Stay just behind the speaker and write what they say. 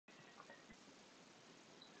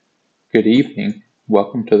Good evening.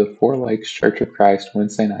 Welcome to the Four Lakes Church of Christ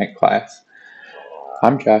Wednesday night class.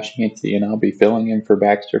 I'm Josh Yancey, and I'll be filling in for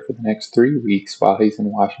Baxter for the next 3 weeks while he's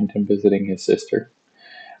in Washington visiting his sister.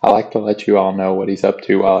 I like to let you all know what he's up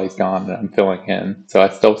to while he's gone and I'm filling in, so I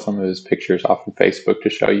stole some of his pictures off of Facebook to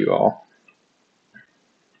show you all.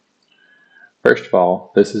 First of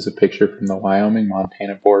all, this is a picture from the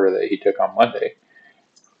Wyoming-Montana border that he took on Monday.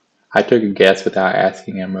 I took a guess without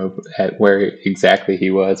asking him at where exactly he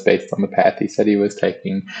was based on the path he said he was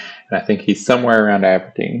taking, and I think he's somewhere around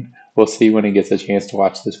Aberdeen. We'll see when he gets a chance to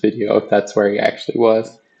watch this video if that's where he actually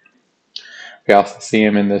was. We also see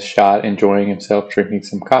him in this shot enjoying himself drinking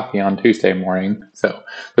some coffee on Tuesday morning, so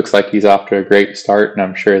looks like he's off to a great start, and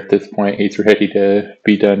I'm sure at this point he's ready to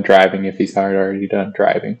be done driving if he's not already done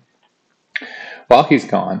driving. While he's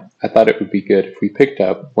gone, I thought it would be good if we picked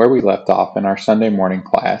up where we left off in our Sunday morning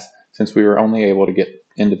class, since we were only able to get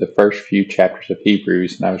into the first few chapters of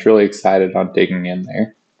Hebrews, and I was really excited on digging in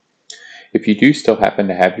there. If you do still happen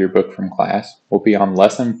to have your book from class, we'll be on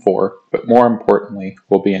Lesson 4, but more importantly,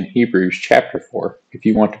 we'll be in Hebrews chapter 4 if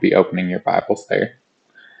you want to be opening your Bibles there.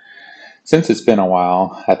 Since it's been a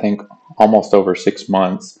while, I think almost over 6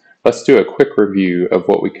 months, let's do a quick review of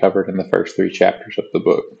what we covered in the first 3 chapters of the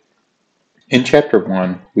book. In chapter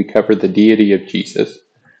 1, we covered the deity of Jesus.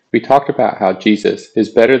 We talked about how Jesus is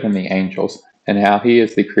better than the angels and how he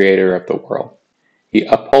is the creator of the world. He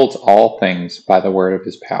upholds all things by the word of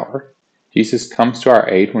his power. Jesus comes to our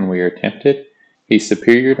aid when we are tempted. He's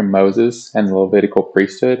superior to Moses and the Levitical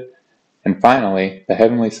priesthood. And finally, the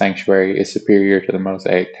heavenly sanctuary is superior to the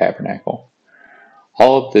Mosaic tabernacle.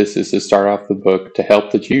 All of this is to start off the book to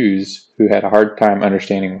help the Jews who had a hard time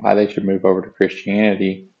understanding why they should move over to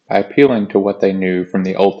Christianity by appealing to what they knew from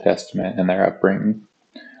the Old Testament and their upbringing.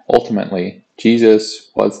 Ultimately,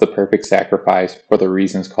 Jesus was the perfect sacrifice for the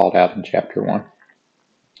reasons called out in chapter 1.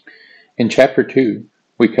 In chapter 2,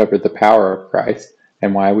 we covered the power of Christ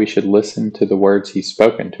and why we should listen to the words he's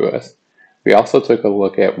spoken to us. We also took a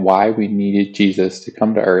look at why we needed Jesus to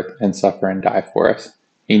come to earth and suffer and die for us.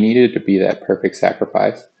 He needed to be that perfect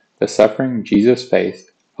sacrifice. The suffering Jesus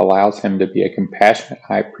faced allows him to be a compassionate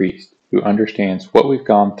high priest who understands what we've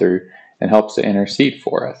gone through and helps to intercede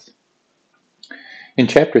for us. In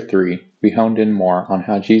chapter 3, we honed in more on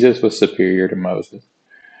how Jesus was superior to Moses.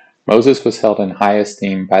 Moses was held in high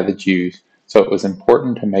esteem by the Jews, so it was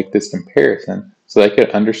important to make this comparison so they could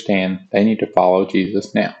understand they need to follow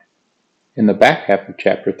Jesus now. In the back half of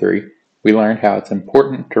chapter 3, we learned how it's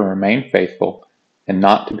important to remain faithful and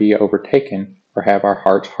not to be overtaken or have our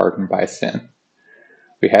hearts hardened by sin.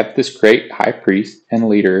 We have this great high priest and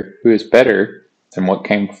leader who is better than what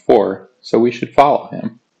came before, so we should follow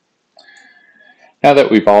him. Now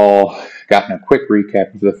that we've all gotten a quick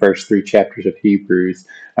recap of the first 3 chapters of Hebrews,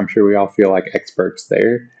 I'm sure we all feel like experts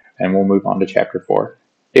there, and we'll move on to chapter 4.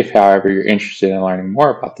 If, however, you're interested in learning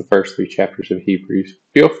more about the first 3 chapters of Hebrews,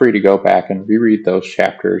 feel free to go back and reread those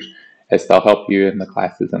chapters as they'll help you in the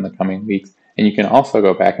classes in the coming weeks. And you can also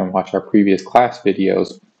go back and watch our previous class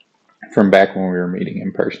videos from back when we were meeting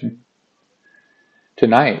in person.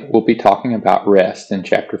 Tonight, we'll be talking about rest in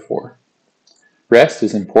chapter 4. Rest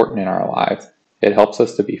is important in our lives. It helps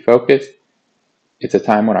us to be focused. It's a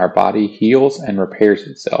time when our body heals and repairs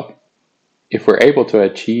itself. If we're able to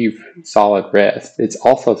achieve solid rest, it's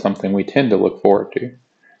also something we tend to look forward to.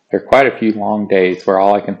 There are quite a few long days where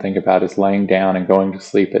all I can think about is laying down and going to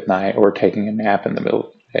sleep at night or taking a nap in the middle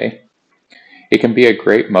of the day. It can be a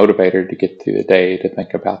great motivator to get through the day to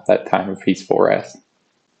think about that time of peaceful rest.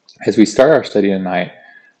 As we start our study tonight,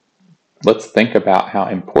 let's think about how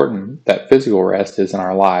important that physical rest is in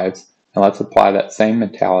our lives, and let's apply that same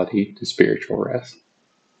mentality to spiritual rest.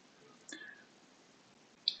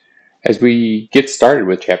 As we get started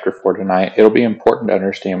with chapter 4 tonight, it'll be important to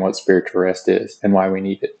understand what spiritual rest is and why we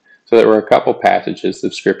need it. So there were a couple passages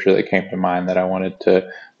of scripture that came to mind that I wanted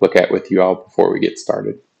to look at with you all before we get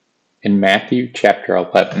started. In Matthew chapter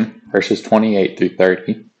 11, verses 28 through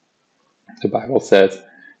 30, the Bible says,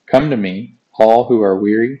 "Come to me, all who are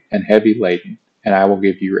weary and heavy laden, and I will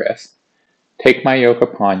give you rest. Take my yoke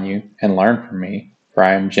upon you and learn from me, for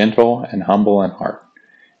I am gentle and humble in heart,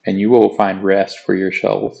 and you will find rest for your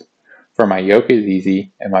souls. For my yoke is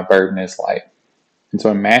easy and my burden is light." And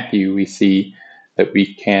so in Matthew, we see that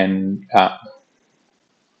we can,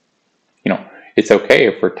 it's okay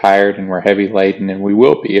if we're tired and we're heavy laden, and we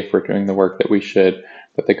will be if we're doing the work that we should,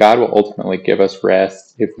 but that God will ultimately give us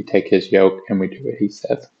rest if we take his yoke and we do what he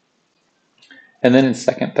says. And then in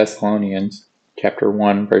 2 Thessalonians chapter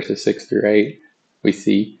 1, verses 6 through 8, we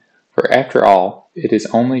see, "For after all, it is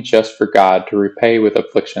only just for God to repay with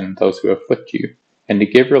affliction those who afflict you, and to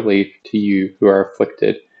give relief to you who are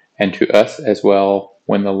afflicted, and to us as well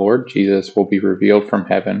when the Lord Jesus will be revealed from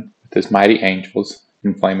heaven with his mighty angels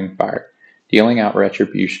in flaming fire, dealing out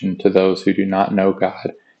retribution to those who do not know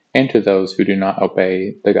God and to those who do not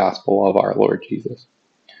obey the gospel of our Lord Jesus.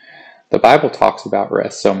 The Bible talks about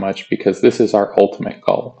rest so much because this is our ultimate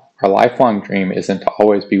goal. Our lifelong dream isn't to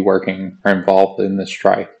always be working or involved in the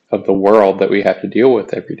strife of the world that we have to deal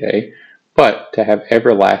with every day, but to have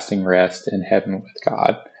everlasting rest in heaven with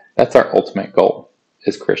God. That's our ultimate goal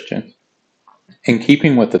as Christians. In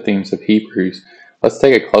keeping with the themes of Hebrews, let's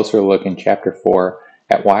take a closer look in chapter 4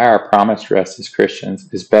 at why our promised rest as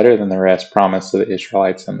Christians is better than the rest promised to the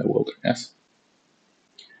Israelites in the wilderness.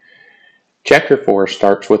 Chapter 4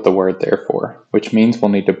 starts with the word therefore, which means we'll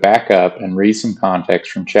need to back up and read some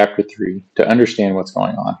context from chapter 3 to understand what's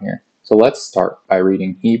going on here. So let's start by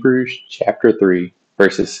reading Hebrews chapter 3,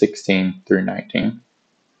 verses 16 through 19.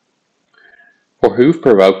 For who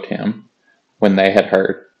provoked him when they had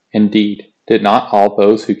heard? Indeed, did not all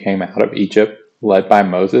those who came out of Egypt, led by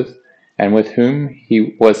Moses, and with whom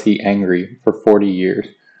was he angry for 40 years?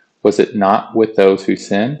 Was it not with those who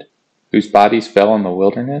sinned, whose bodies fell in the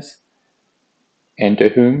wilderness? And to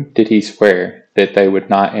whom did he swear that they would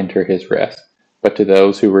not enter his rest, but to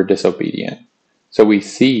those who were disobedient? So we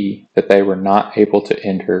see that they were not able to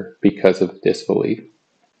enter because of disbelief.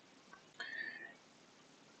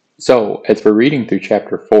 So, as we're reading through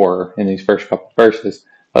chapter 4 in these first couple verses,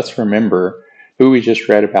 let's remember who we just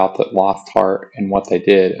read about that lost heart and what they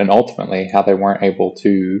did, and ultimately how they weren't able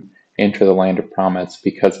to enter the land of promise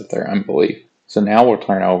because of their unbelief. So now we'll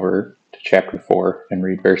turn over to chapter 4 and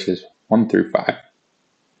read verses 1 through 5.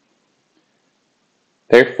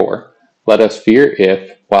 Therefore, let us fear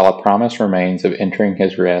if, while a promise remains of entering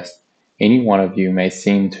his rest, any one of you may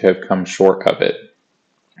seem to have come short of it.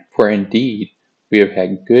 For indeed, we have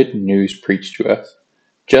had good news preached to us,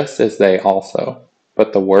 just as they also.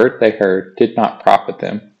 But the word they heard did not profit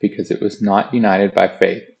them, because it was not united by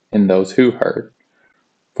faith in those who heard.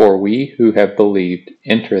 For we who have believed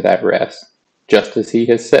enter that rest, just as he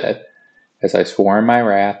has said, As I swore in my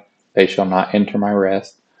wrath, they shall not enter my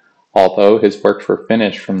rest, although his works were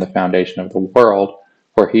finished from the foundation of the world,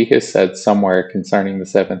 for he has said somewhere concerning the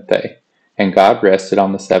seventh day, and God rested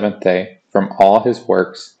on the seventh day from all his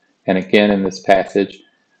works, and again in this passage,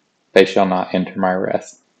 they shall not enter my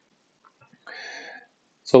rest.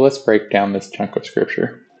 So let's break down this chunk of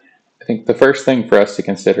scripture. I think the first thing for us to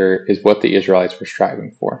consider is what the Israelites were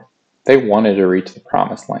striving for. They wanted to reach the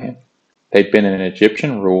promised land. They'd been in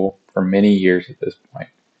Egyptian rule for many years at this point.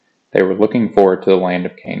 They were looking forward to the land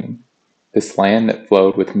of Canaan. This land that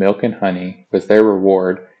flowed with milk and honey was their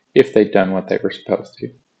reward if they'd done what they were supposed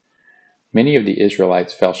to. Many of the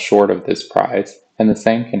Israelites fell short of this prize, and the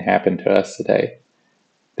same can happen to us today.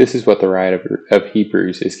 This is what the writer of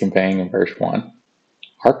Hebrews is conveying in verse 1.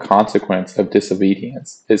 Our consequence of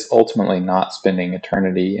disobedience is ultimately not spending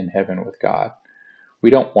eternity in heaven with God.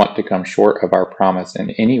 We don't want to come short of our promise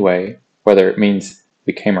in any way, whether it means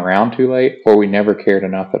we came around too late or we never cared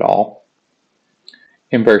enough at all.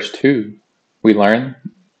 In verse 2, we learn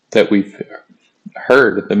that we've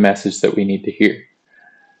heard the message that we need to hear.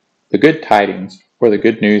 The good tidings, or the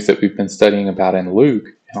good news that we've been studying about in Luke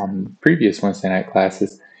on previous Wednesday night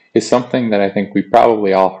classes, is something that I think we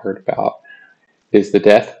probably all heard about, is the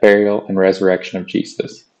death, burial, and resurrection of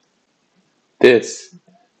Jesus. This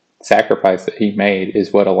sacrifice that he made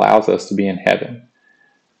is what allows us to be in heaven.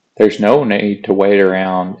 There's no need to wait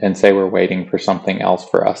around and say we're waiting for something else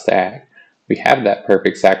for us to act. We have that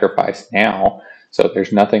perfect sacrifice now, so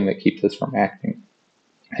there's nothing that keeps us from acting.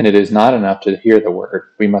 And it is not enough to hear the word.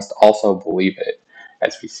 We must also believe it,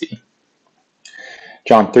 as we see.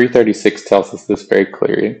 John 3:36 tells us this very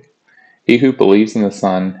clearly. He who believes in the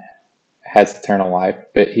Son has eternal life,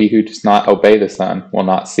 but he who does not obey the Son will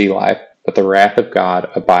not see life, but the wrath of God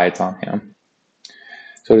abides on him.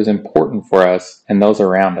 So it is important for us and those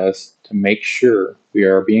around us to make sure we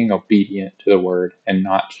are being obedient to the word and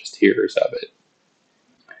not just hearers of it.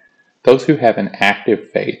 Those who have an active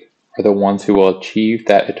faith are the ones who will achieve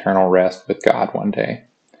that eternal rest with God one day.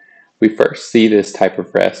 We first see this type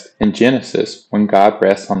of rest in Genesis when God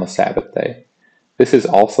rests on the Sabbath day. This is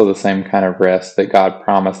also the same kind of rest that God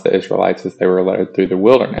promised the Israelites as they were led through the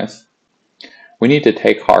wilderness. We need to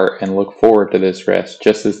take heart and look forward to this rest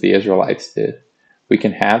just as the Israelites did. We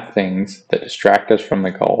can have things that distract us from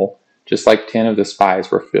the goal, just like 10 of the spies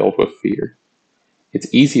were filled with fear.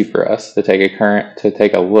 It's easy for us to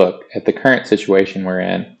take a look at the current situation we're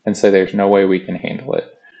in and say there's no way we can handle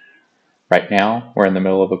it. Right now, we're in the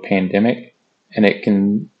middle of a pandemic, and it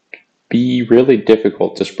can be really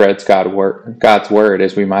difficult to spread God's word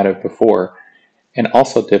as we might have before, and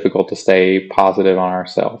also difficult to stay positive on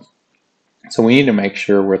ourselves. So we need to make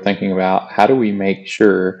sure we're thinking about how do we make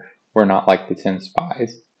sure we're not like the 10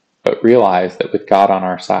 spies, but realize that with God on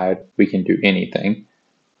our side, we can do anything.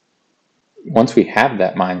 Once we have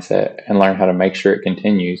that mindset and learn how to make sure it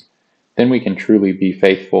continues, then we can truly be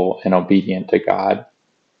faithful and obedient to God.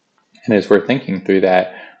 And as we're thinking through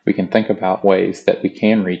that, we can think about ways that we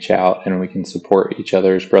can reach out and we can support each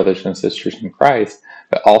other as brothers and sisters in Christ,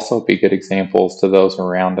 but also be good examples to those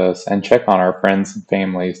around us and check on our friends and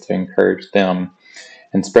families to encourage them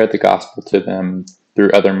and spread the gospel to them through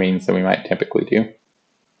other means than we might typically do.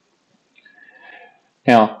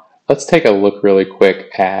 Now, let's take a look really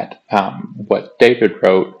quick at what David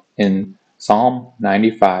wrote in Psalm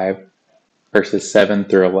 95, verses 7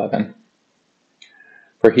 through 11.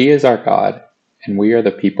 For he is our God, and we are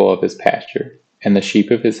the people of his pasture, and the sheep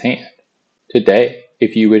of his hand. Today,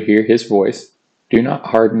 if you would hear his voice, do not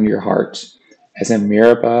harden your hearts, as in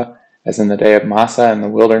Meribah, as in the day of Massah in the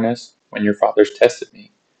wilderness, when your fathers tested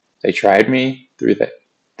me. They tried me,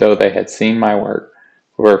 though they had seen my work.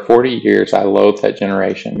 For 40 years I loathed that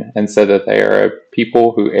generation, and said that they are a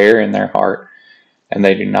people who err in their heart, and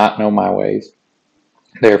they do not know my ways.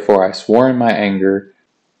 Therefore I swore in my anger,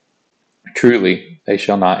 truly they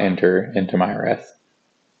shall not enter into my rest.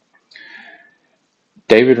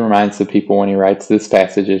 David reminds the people when he writes this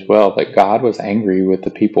passage as well that God was angry with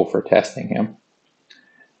the people for testing him.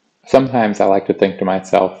 Sometimes I like to think to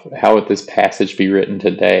myself, how would this passage be written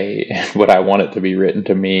today? And would I want it to be written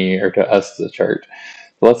to me or to us as a church?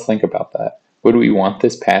 Let's think about that. Would we want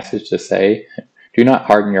this passage to say, do not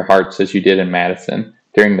harden your hearts as you did in Madison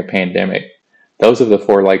during the pandemic? Those of the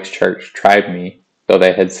Four Lakes Church tried me, though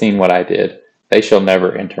they had seen what I did. They shall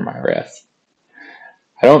never enter my rest.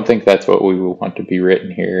 I don't think that's what we would want to be written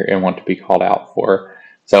here and want to be called out for.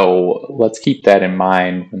 So let's keep that in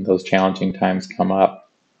mind when those challenging times come up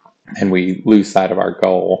and we lose sight of our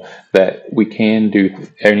goal, that we can do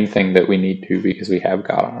anything that we need to because we have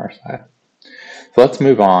God on our side. So let's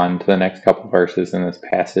move on to the next couple verses in this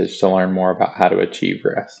passage to learn more about how to achieve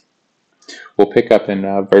rest. We'll pick up in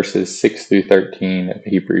verses 6 through 13 of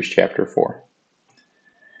Hebrews chapter 4.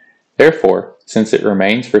 Therefore, since it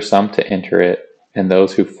remains for some to enter it, and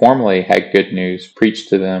those who formerly had good news preached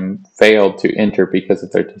to them failed to enter because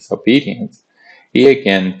of their disobedience, he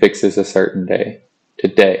again fixes a certain day,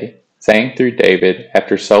 today, saying through David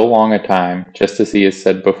after so long a time, just as he has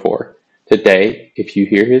said before, today, if you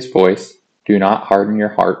hear his voice, do not harden your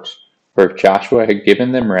hearts, for if Joshua had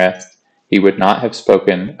given them rest, he would not have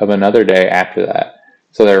spoken of another day after that.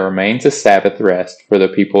 So there remains a Sabbath rest for the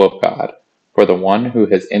people of God, for the one who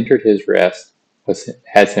has entered his rest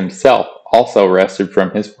has himself also rested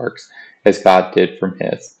from his works, as God did from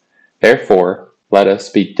his. Therefore, let us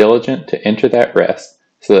be diligent to enter that rest,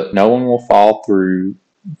 so that no one will fall through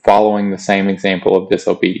following the same example of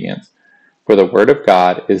disobedience. For the word of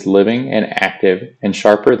God is living and active and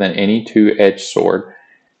sharper than any two-edged sword,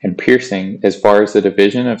 and piercing as far as the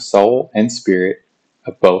division of soul and spirit,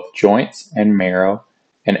 of both joints and marrow,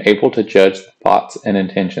 and able to judge the thoughts and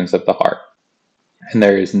intentions of the heart. And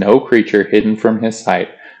there is no creature hidden from his sight,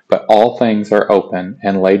 but all things are open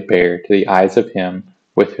and laid bare to the eyes of him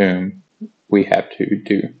with whom we have to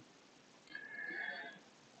do.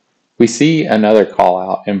 We see another call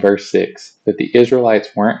out in verse 6 that the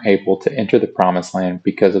Israelites weren't able to enter the promised land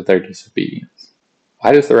because of their disobedience.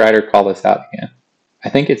 Why does the writer call this out again? I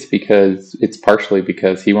think it's partially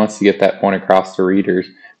because he wants to get that point across to readers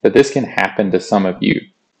that this can happen to some of you.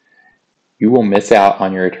 You will miss out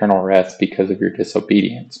on your eternal rest because of your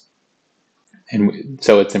disobedience. And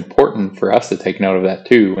so it's important for us to take note of that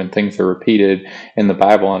too when things are repeated in the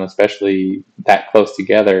Bible, and especially that close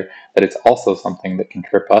together, that it's also something that can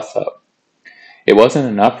trip us up. It wasn't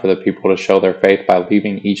enough for the people to show their faith by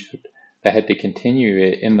leaving Egypt. They had to continue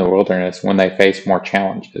it in the wilderness when they faced more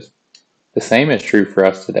challenges. The same is true for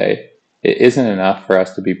us today. It isn't enough for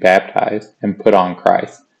us to be baptized and put on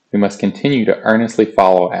Christ. We must continue to earnestly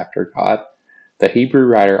follow after God. The Hebrew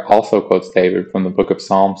writer also quotes David from the book of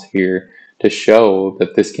Psalms here to show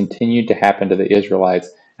that this continued to happen to the Israelites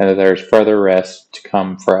and that there is further rest to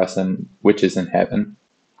come for us, which is in heaven.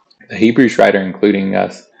 The Hebrews writer, including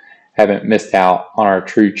us, haven't missed out on our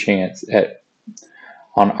chance at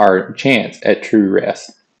true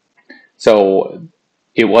rest. So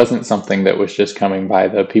it wasn't something that was just coming by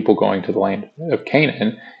the people going to the land of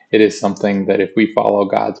Canaan. It is something that if we follow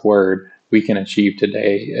God's word, we can achieve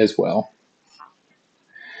today as well.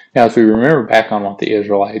 Now, as we remember back on the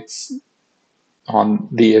Israelites,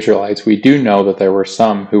 we do know that there were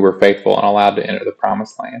some who were faithful and allowed to enter the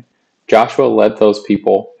promised land. Joshua led those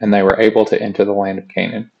people, and they were able to enter the land of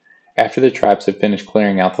Canaan. After the tribes had finished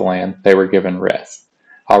clearing out the land, they were given rest.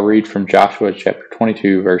 I'll read from Joshua chapter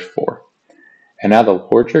 22, verse 4. And now the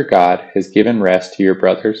Lord your God has given rest to your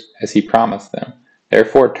brothers, as he promised them.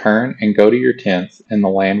 Therefore turn and go to your tents in the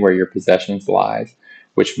land where your possessions lies,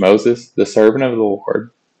 which Moses, the servant of the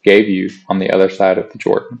Lord, gave you on the other side of the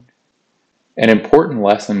Jordan. An important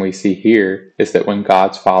lesson we see here is that when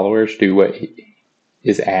God's followers do what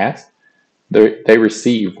is asked, they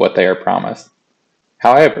receive what they are promised.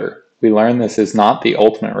 However, we learn this is not the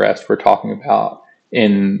ultimate rest we're talking about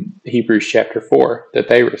in Hebrews chapter 4 that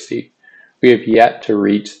they receive. We have yet to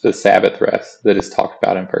reach the Sabbath rest that is talked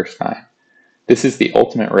about in verse 9. This is the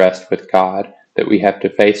ultimate rest with God that we have to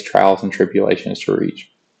face trials and tribulations to reach.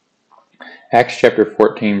 Acts chapter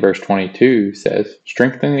 14 verse 22 says,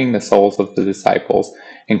 strengthening the souls of the disciples,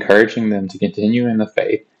 encouraging them to continue in the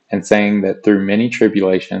faith, and saying that through many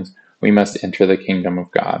tribulations we must enter the kingdom of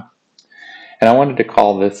God. And I wanted to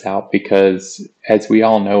call this out because, as we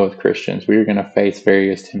all know as Christians, we are going to face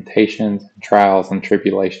various temptations, trials, and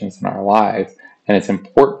tribulations in our lives, and it's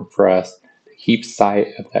important for us to keep sight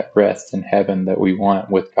of that rest in heaven that we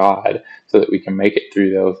want with God so that we can make it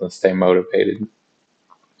through those and stay motivated.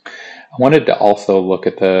 I wanted to also look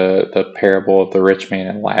at the parable of the rich man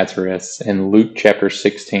and Lazarus in Luke chapter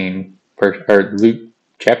 16, verses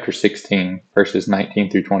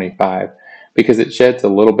 19 through 25, because it sheds a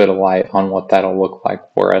little bit of light on what that'll look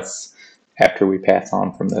like for us after we pass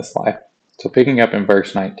on from this life. So picking up in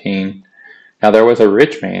verse 19, now there was a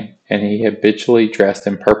rich man, and he habitually dressed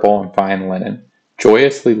in purple and fine linen,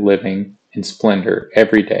 joyously living in splendor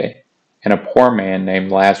every day. And a poor man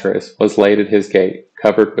named Lazarus was laid at his gate,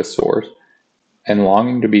 covered with sores, and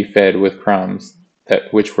longing to be fed with crumbs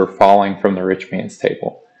which were falling from the rich man's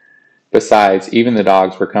table. Besides, even the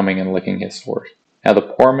dogs were coming and licking his sores. Now the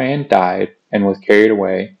poor man died and was carried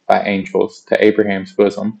away by angels to Abraham's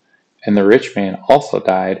bosom, and the rich man also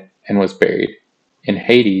died and was buried. In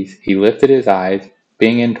Hades he lifted his eyes,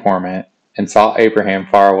 being in torment, and saw Abraham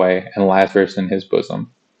far away and Lazarus in his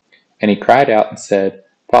bosom. And he cried out and said,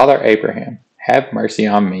 Father Abraham, have mercy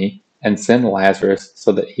on me, and send Lazarus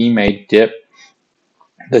so that he may dip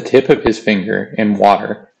the tip of his finger in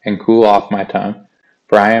water and cool off my tongue,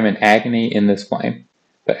 for I am in agony in this flame.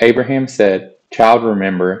 But Abraham said, Child,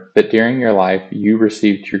 remember that during your life you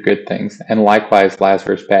received your good things, and likewise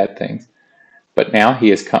Lazarus bad things. But now he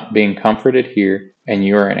is being comforted here, and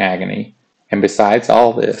you are in agony. And besides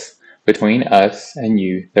all this, between us and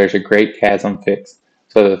you there's a great chasm fixed,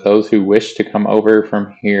 so that those who wish to come over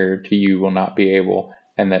from here to you will not be able,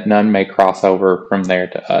 and that none may cross over from there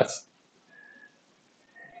to us.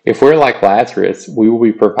 If we're like Lazarus, we will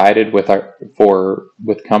be provided with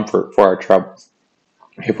comfort for our troubles.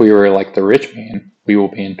 If we were like the rich man, we will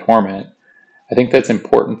be in torment. I think that's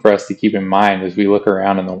important for us to keep in mind as we look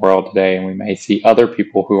around in the world today, and we may see other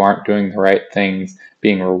people who aren't doing the right things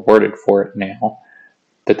being rewarded for it now.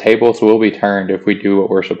 The tables will be turned if we do what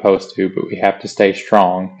we're supposed to, but we have to stay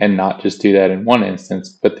strong and not just do that in one instance,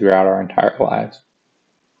 but throughout our entire lives.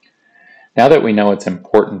 Now that we know it's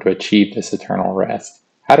important to achieve this eternal rest,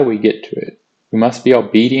 how do we get to it? We must be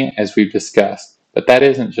obedient as we've discussed, but that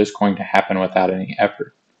isn't just going to happen without any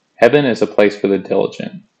effort. Heaven is a place for the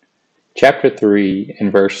diligent. Chapter 3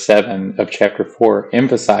 and verse 7 of chapter 4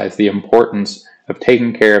 emphasize the importance of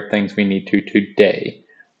taking care of things we need to today.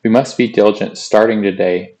 We must be diligent starting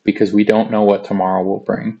today because we don't know what tomorrow will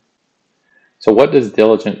bring. So what does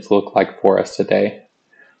diligence look like for us today?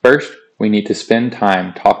 First, we need to spend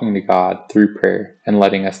time talking to God through prayer and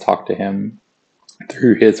letting us talk to Him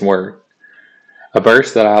through His Word. A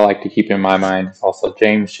verse that I like to keep in my mind is also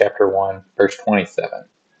James chapter 1, verse 27.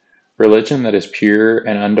 Religion that is pure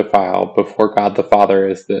and undefiled before God the Father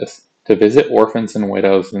is this, to visit orphans and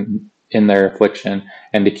widows in their affliction,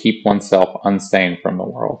 and to keep oneself unstained from the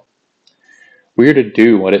world. We are to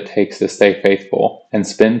do what it takes to stay faithful and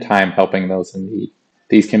spend time helping those in need.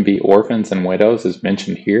 These can be orphans and widows, as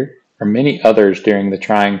mentioned here, or many others during the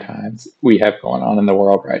trying times we have going on in the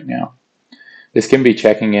world right now. This can be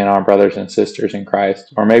checking in on brothers and sisters in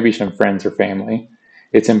Christ, or maybe some friends or family.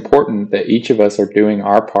 It's important that each of us are doing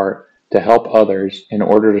our part to help others in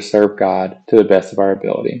order to serve God to the best of our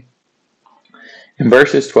ability. In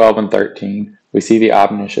verses 12 and 13, we see the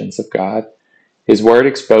omniscience of God. His Word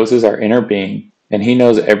exposes our inner being, and He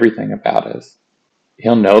knows everything about us.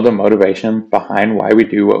 He'll know the motivation behind why we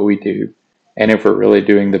do what we do, and if we're really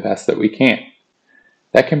doing the best that we can.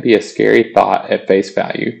 That can be a scary thought at face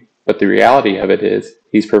value, but the reality of it is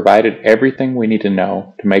He's provided everything we need to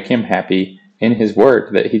know to make Him happy in His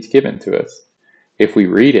Word that He's given to us. If we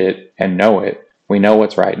read it and know it, we know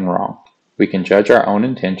what's right and wrong. We can judge our own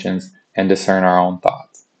intentions and discern our own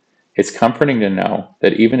thoughts. It's comforting to know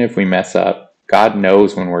that even if we mess up, God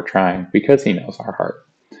knows when we're trying because he knows our heart.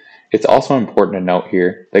 It's also important to note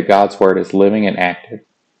here that God's word is living and active.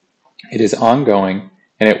 It is ongoing,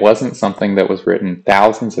 and it wasn't something that was written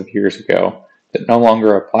thousands of years ago that no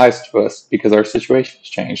longer applies to us because our situation's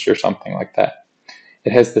changed or something like that.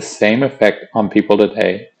 It has the same effect on people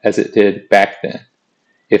today as it did back then.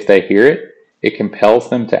 If they hear it, it compels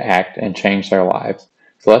them to act and change their lives.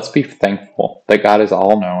 So let's be thankful that God is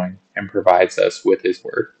all-knowing and provides us with his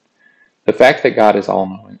word. The fact that God is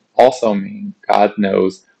all-knowing also means God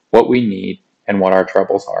knows what we need and what our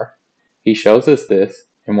troubles are. He shows us this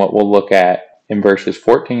in what we'll look at in verses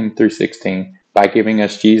 14 through 16 by giving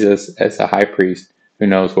us Jesus as a high priest who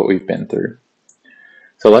knows what we've been through.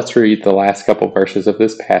 So let's read the last couple verses of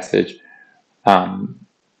this passage,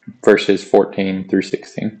 verses 14 through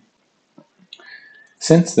 16.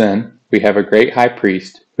 Since then, we have a great high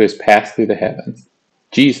priest who has passed through the heavens,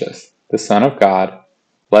 Jesus, the Son of God.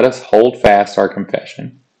 Let us hold fast our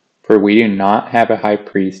confession, for we do not have a high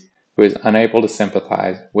priest who is unable to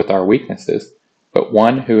sympathize with our weaknesses, but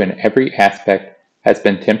one who in every aspect has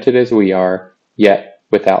been tempted as we are, yet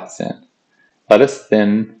without sin. Let us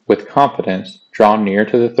then, with confidence, draw near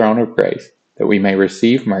to the throne of grace, that we may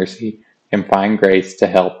receive mercy and find grace to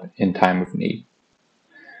help in time of need.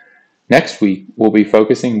 Next week, we'll be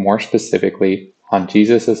focusing more specifically on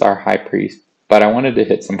Jesus as our high priest, but I wanted to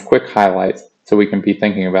hit some quick highlights so we can be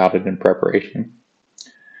thinking about it in preparation.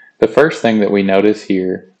 The first thing that we notice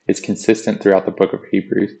here is consistent throughout the book of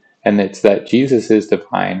Hebrews, and it's that Jesus is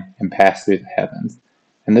divine and passed through the heavens.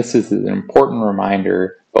 And this is an important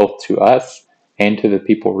reminder both to us and to the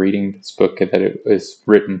people reading this book that it was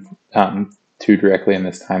written to directly in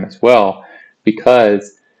this time as well,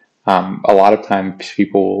 because a lot of times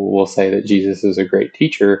people will say that Jesus is a great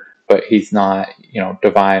teacher, but he's not,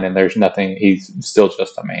 divine, and there's nothing, he's still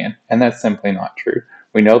just a man. And that's simply not true.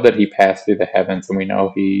 We know that he passed through the heavens, and we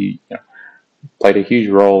know he played a huge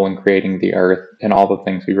role in creating the earth and all the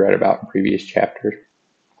things we read about in previous chapters.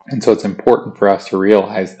 And so it's important for us to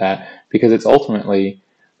realize that, because it's ultimately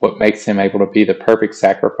what makes him able to be the perfect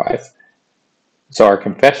sacrifice. So our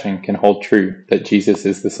confession can hold true that Jesus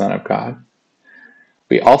is the Son of God.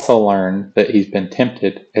 We also learn that he's been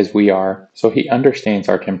tempted as we are, so he understands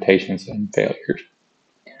our temptations and failures.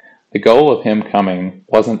 The goal of him coming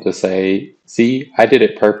wasn't to say, "See, I did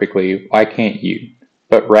it perfectly, why can't you?"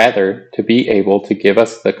 but rather to be able to give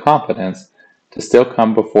us the confidence to still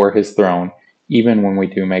come before his throne even when we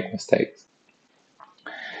do make mistakes.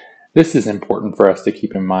 This is important for us to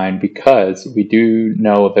keep in mind because we do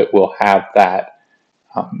know that we'll have that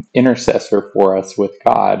intercessor for us with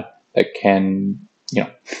God that can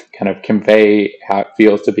kind of convey how it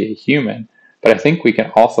feels to be a human. But I think we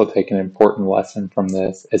can also take an important lesson from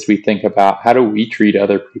this as we think about how do we treat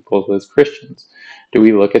other people as Christians. Do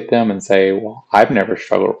we look at them and say, well, I've never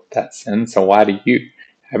struggled with that sin, so why do you?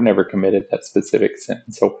 I've never committed that specific sin,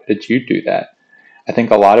 so why did you do that? I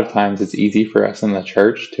think a lot of times it's easy for us in the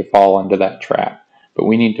church to fall into that trap, but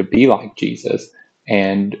we need to be like Jesus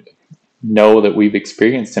and know that we've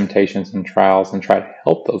experienced temptations and trials and try to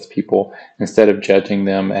help those people instead of judging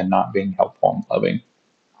them and not being helpful and loving.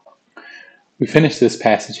 We finish this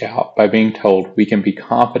passage out by being told we can be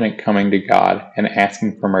confident coming to God and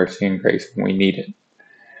asking for mercy and grace when we need it.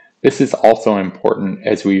 This is also important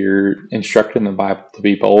as we are instructed in the Bible to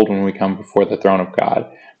be bold when we come before the throne of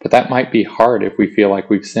God, but that might be hard if we feel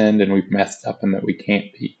like we've sinned and we've messed up and that we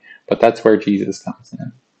can't be. But that's where Jesus comes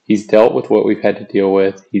in. He's dealt with what we've had to deal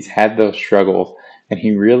with. He's had those struggles, and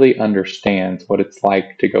he really understands what it's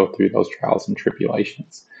like to go through those trials and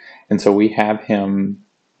tribulations. And so we have him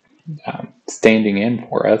standing in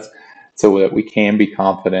for us so that we can be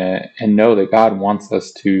confident and know that God wants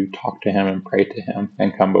us to talk to him and pray to him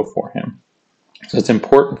and come before him. So it's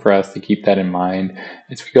important for us to keep that in mind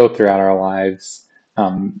as we go throughout our lives,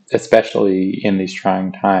 especially in these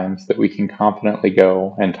trying times, that we can confidently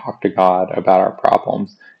go and talk to God about our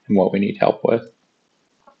problems and what we need help with.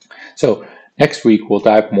 So next week, we'll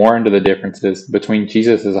dive more into the differences between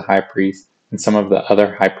Jesus as a high priest and some of the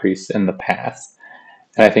other high priests in the past.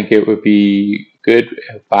 And I think it would be good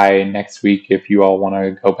by next week if you all want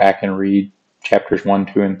to go back and read chapters 1,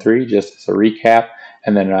 2, and 3 just as a recap,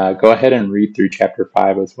 and then go ahead and read through chapter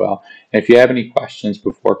 5 as well. And if you have any questions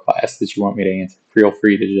before class that you want me to answer, feel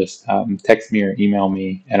free to just text me or email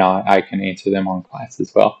me, and I can answer them on class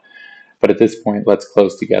as well. But at this point, let's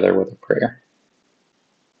close together with a prayer.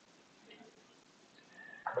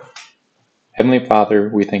 Heavenly Father,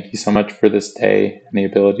 we thank you so much for this day and the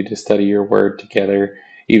ability to study your word together,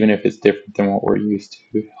 even if it's different than what we're used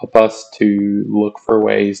to. Help us to look for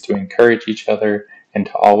ways to encourage each other and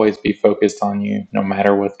to always be focused on you no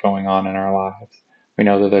matter what's going on in our lives. We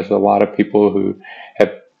know that there's a lot of people who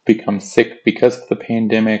have become sick because of the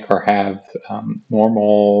pandemic or have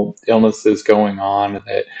normal illnesses going on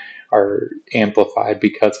that are amplified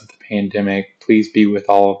because of the pandemic. Please be with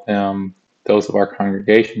all of them, those of our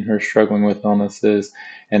congregation who are struggling with illnesses,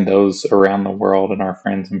 and those around the world and our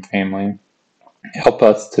friends and family. Help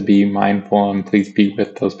us to be mindful, and please be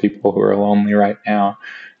with those people who are lonely right now,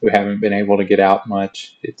 who haven't been able to get out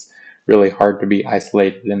much. It's really hard to be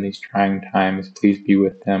isolated in these trying times. Please be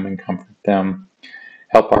with them and comfort them.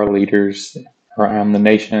 Help our leaders around the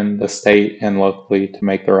nation, the state, and locally to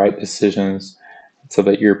make the right decisions so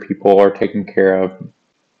that your people are taken care of,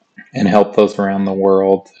 and help those around the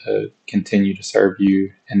world to continue to serve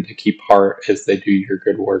you and to keep heart as they do your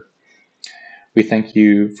good work. We thank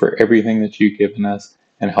you for everything that you've given us,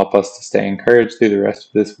 and help us to stay encouraged through the rest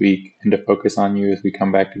of this week and to focus on you as we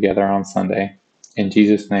come back together on Sunday. In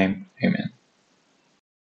Jesus' name, amen.